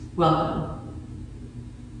Welcome.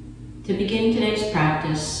 To begin today's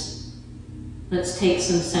practice, let's take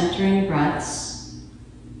some centering breaths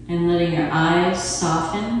and letting your eyes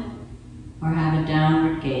soften or have a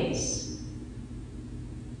downward gaze.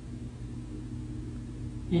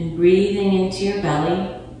 And breathing into your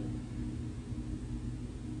belly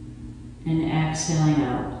and exhaling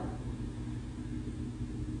out.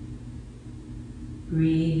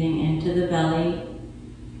 Breathing into the belly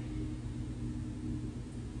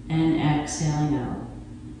and exhaling out.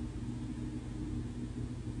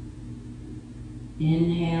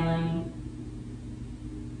 Inhaling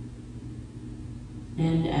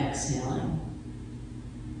and exhaling.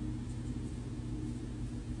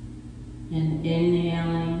 And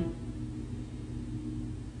inhaling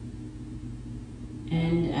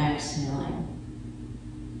and exhaling.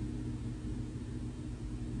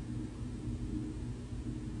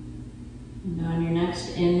 And on your next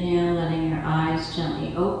inhale, letting your eyes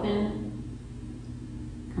gently open,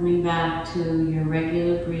 coming back to your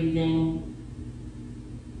regular breathing.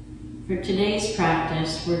 For today's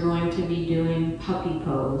practice, we're going to be doing puppy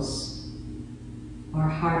pose or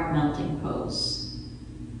heart melting pose.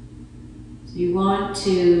 So you want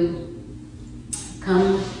to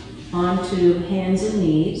come onto hands and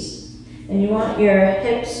knees, and you want your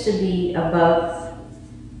hips to be above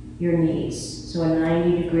your knees, so a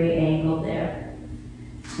 90-degree angle there.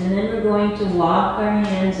 And then we're going to walk our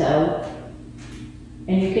hands out,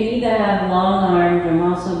 and you can either have long arms, or I'm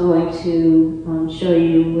also going to show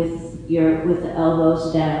you with the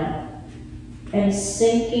elbows down. And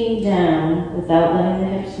sinking down without letting the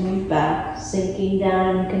hips move back, sinking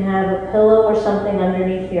down. You can have a pillow or something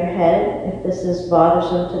underneath your head if this is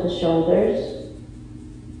bothersome to the shoulders.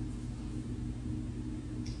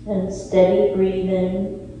 And steady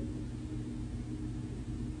breathing.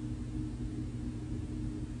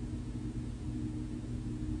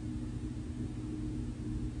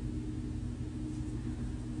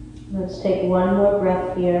 Let's take one more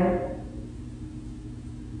breath here.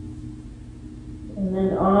 And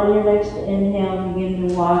then on your next inhale, begin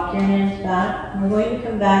to walk your hands back. We're going to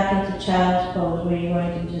come back into child's pose, where you're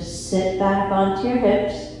going to just sit back onto your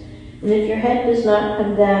hips. And if your head does not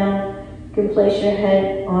come down, you can place your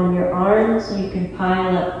head on your arms, so you can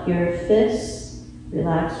pile up your fists,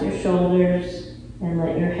 relax your shoulders, and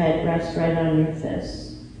let your head rest right on your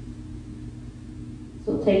fists.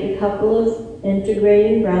 So take a couple of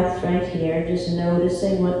integrating breaths right here, just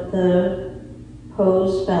noticing what the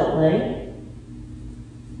pose felt like.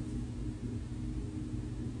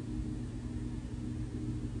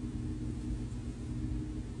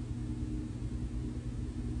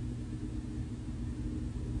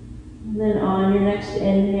 And then on your next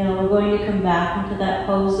inhale, we're going to come back into that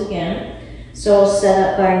pose again. So we'll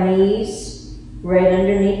set up our knees right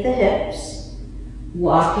underneath the hips,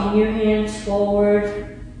 walking your hands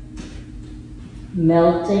forward,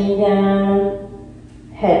 melting down.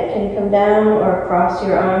 Head can come down or cross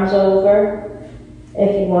your arms over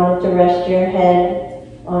if you wanted to rest your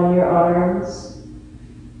head on your arms.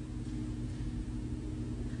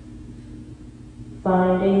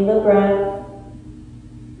 Finding the breath.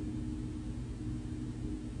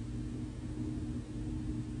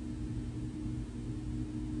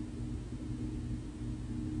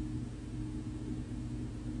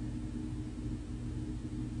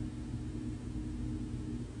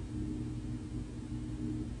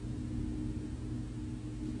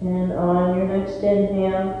 And on your next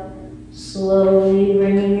inhale, slowly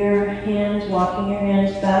bringing your hands, walking your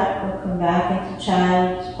hands back. We'll come back into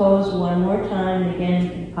child's pose one more time. Again, you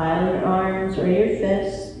can pile your arms or your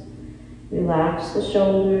fists. Relax the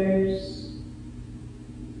shoulders.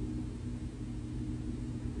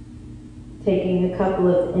 Taking a couple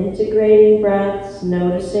of integrating breaths,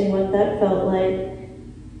 noticing what that felt like.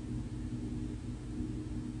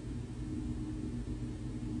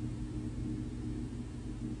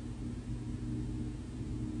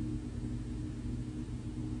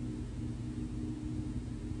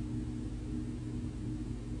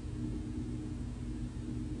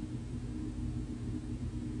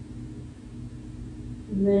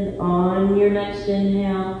 And then on your next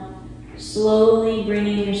inhale, slowly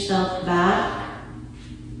bringing yourself back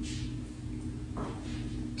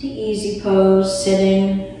to easy pose,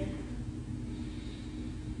 sitting.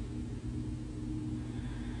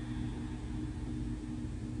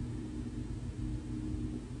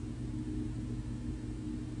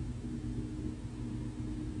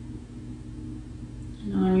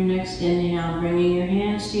 And on your next inhale, bringing your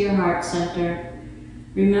hands to your heart center.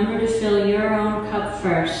 Remember to fill your own cup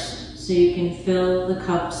first, so you can fill the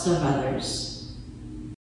cups of others.